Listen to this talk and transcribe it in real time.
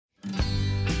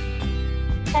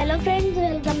Hello friends,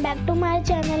 welcome back to my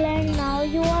channel and now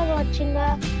you are watching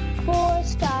a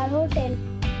 4-star hotel.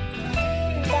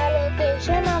 The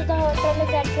location of the hotel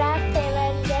is attractive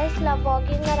and guests love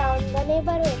walking around the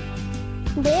neighborhood.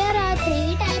 There are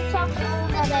 3 types of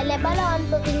rooms available on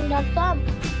booking.com.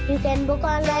 You can book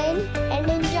online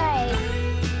and enjoy it.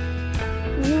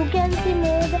 You can see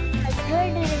more than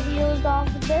 100 reviews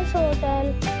of this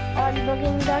hotel on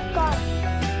booking.com.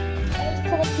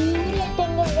 Its review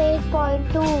rating is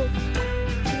 8.2,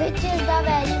 which is the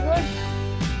very good.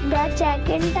 The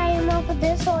check-in time of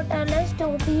this hotel is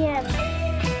 2 p.m.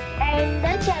 and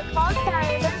the check-out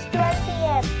time is 12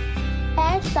 p.m.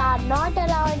 Pets are not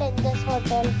allowed in this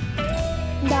hotel.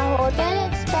 The hotel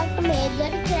accepts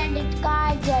major credit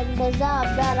cards and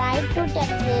reserves the right to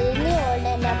temporarily hold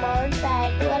an amount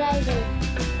prior to arrival.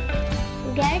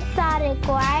 Guests are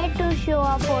required to show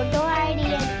a photo ID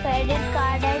and credit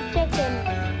card at check-in.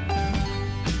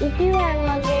 If you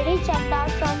have already checked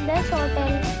out from this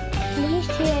hotel, please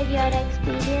share your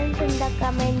experience in the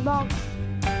comment box.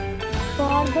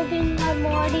 For booking or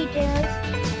more details,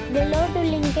 below to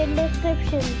link in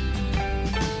description.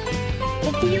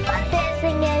 If you are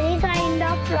facing any kind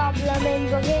of problem in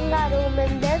booking a room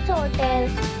in this hotel,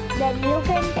 then you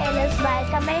can tell us by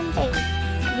commenting.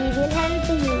 We will help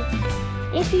you.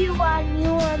 If you are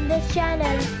new on this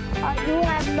channel or you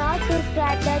have not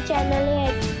subscribed the channel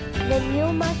yet, then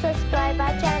you must subscribe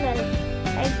our channel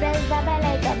and press the bell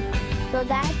icon so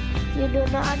that you do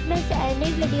not miss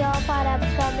any video of our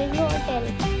upcoming hotel.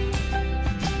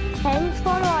 Thanks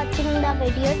for watching the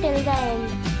video till the end.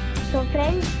 So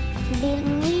friends, we'll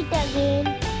meet again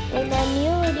in a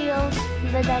new video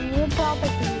with a new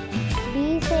property.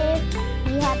 Be safe,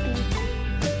 be happy.